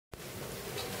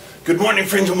Good morning,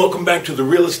 friends, and welcome back to the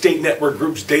Real Estate Network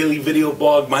Group's daily video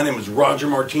blog. My name is Roger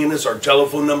Martinez. Our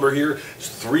telephone number here is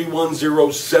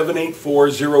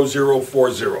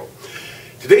 310-784-0040.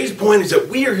 Today's point is that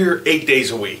we are here 8 days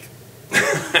a week,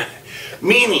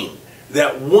 meaning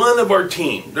that one of our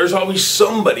team, there's always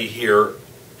somebody here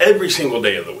every single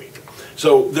day of the week.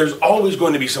 So there's always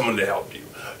going to be someone to help you.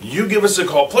 You give us a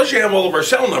call, plus you have all of our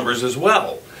cell numbers as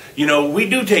well. You know, we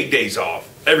do take days off.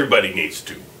 Everybody needs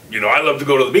to. You know, I love to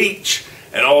go to the beach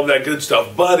and all of that good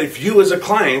stuff, but if you as a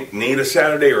client need a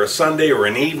Saturday or a Sunday or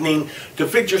an evening to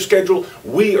fit your schedule,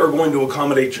 we are going to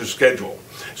accommodate your schedule.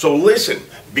 So listen,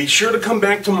 be sure to come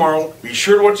back tomorrow, be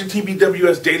sure to watch the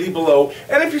TBWS Daily below,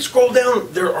 and if you scroll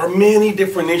down, there are many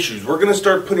different issues. We're going to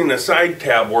start putting a side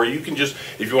tab where you can just,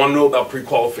 if you want to know about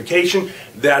pre-qualification,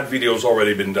 that video's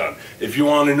already been done. If you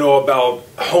want to know about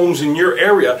homes in your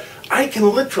area, I can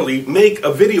literally make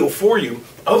a video for you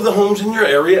of the homes in your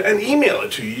area and email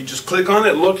it to you. You just click on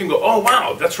it, look, and go, oh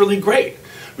wow, that's really great.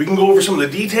 We can go over some of the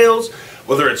details,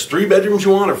 whether it's 3 bedrooms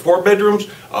you want or 4 bedrooms,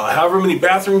 however many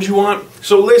bathrooms you want.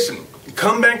 So listen,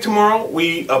 come back tomorrow.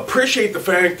 We appreciate the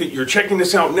fact that you're checking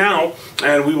this out now,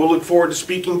 and we will look forward to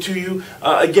speaking to you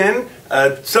again.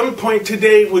 At some point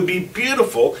today would be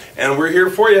beautiful, and we're here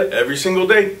for you every single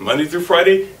day, Monday through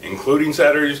Friday, including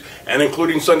Saturdays and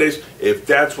including Sundays, if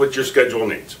that's what your schedule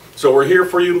needs. So we're here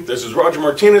for you. This is Roger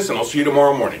Martinez, and I'll see you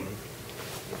tomorrow morning.